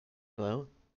Hello?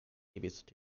 Maybe it's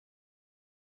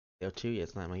 2. Yeah,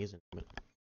 it's not my username. But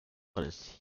what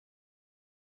is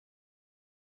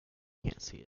can't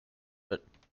see it. But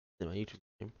in my YouTube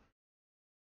name.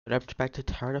 But up back to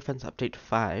Tower Defense Update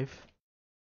 5,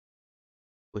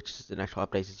 which is an actual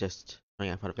update. It's just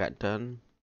showing off what I've got done.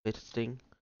 Testing.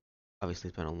 Obviously,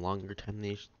 it's been a longer time than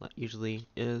it usually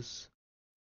is.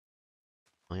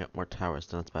 I got more towers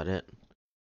done. That's about it.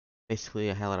 Basically,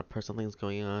 I had a lot of personal things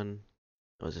going on.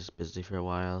 I was just busy for a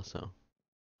while, so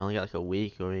I only got like a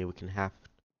week or maybe a week and a half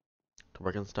to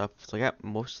work on stuff. So I got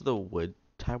most of the wood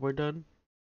tower done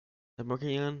that I'm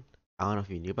working on. I don't know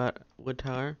if you knew about wood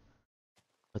tower,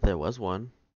 but there was one.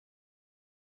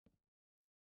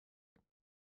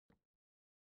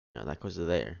 No, that goes to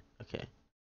there. Okay,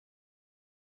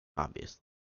 obvious.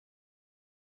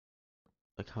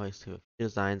 Like how I see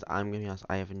designs, I'm gonna be honest,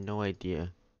 I have no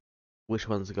idea which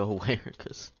ones go where,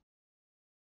 because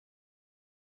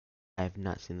I have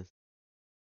not seen this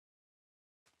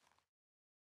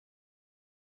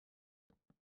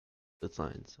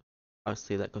design. So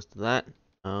obviously that goes to that.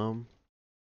 Um,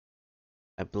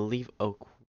 I believe oak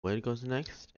wood goes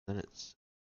next, and then it's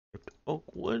oak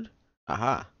wood.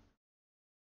 Aha!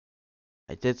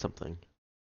 I did something.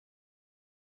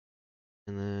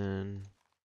 And then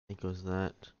it goes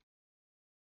that.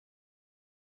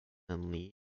 And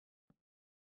lead.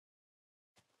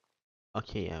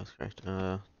 Okay, yeah, I was correct.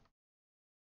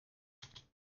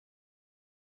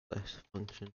 Slash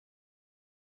function.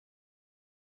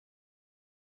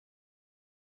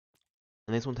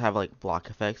 And these ones have like block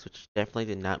effects, which definitely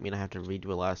did not mean I have to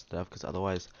redo a lot of stuff, because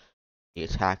otherwise the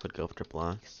attack would go after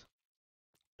blocks.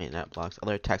 I mean, not blocks.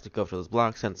 Other attacks would go after those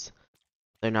blocks since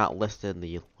they're not listed in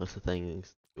the list of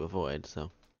things to avoid, so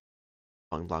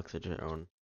falling blocks are their own.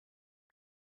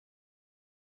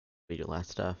 Redo a lot of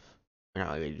stuff. Or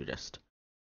not redo, just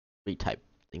retype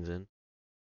things in.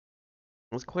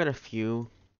 There's quite a few.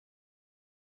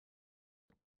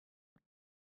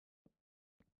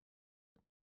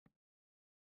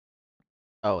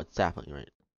 Oh, it's sapling, right?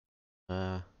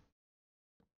 I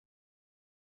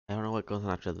don't know what goes on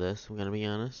after this, I'm gonna be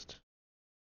honest.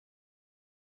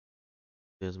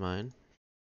 Here's mine.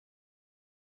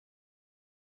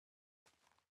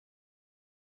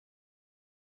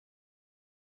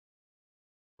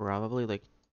 Probably like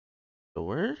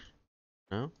door?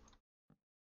 No?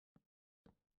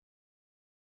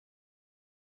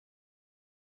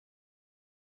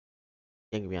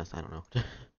 Yeah, to be honest, I don't know.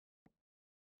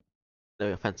 There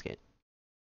we go, fence gate.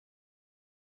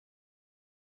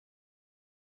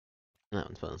 And that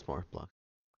one's filling some more blocks.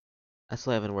 I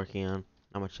still have been working on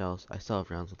not much else. I still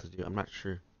have rounds left to do. I'm not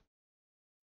sure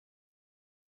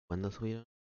when this will be done.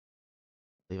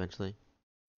 Eventually.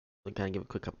 I'll kind of give a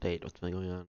quick update what's been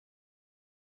going on.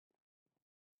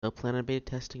 Still plan on beta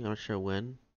testing, I'm not sure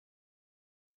when.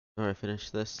 Or I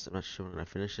finish this. I'm not sure when I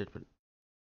finish it, but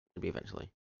it'll be eventually.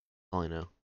 All I know.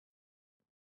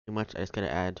 Too much, I just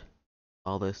gotta add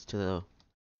all this to the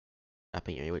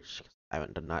mapping area, which I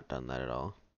haven't not done that at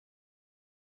all.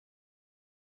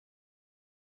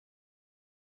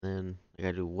 Then I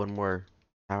gotta do one more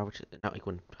tower, which is not like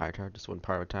one fire tower, just one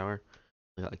power tower.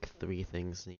 I got like 3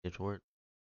 things needed for it.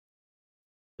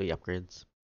 3 upgrades.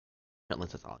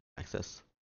 Unless that's all access.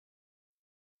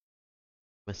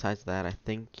 Besides that, I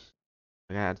think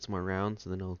I gotta add some more rounds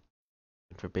and then I'll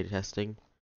for beta testing.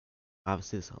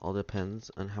 Obviously, this all depends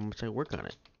on how much I work on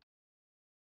it.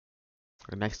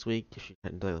 For next week, if you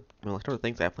can do the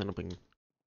things, I plan on putting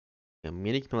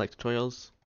mini like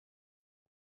tutorials.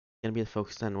 Gonna be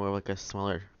focused on more like a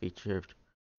smaller featured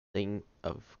thing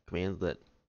of commands that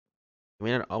you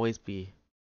may not always be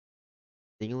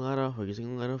seeing a lot of or using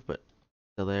a lot of, but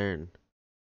still there and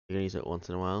you're gonna use it once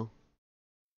in a while.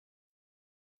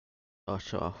 I'll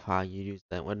show off how you use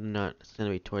that. Whether or not it's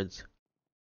gonna be towards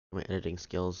my editing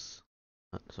skills,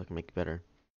 so I can make it better.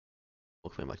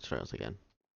 Hopefully, my tutorials again.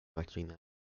 Back to doing that.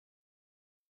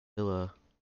 Till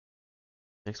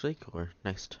next week or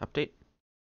next update.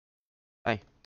 Bye.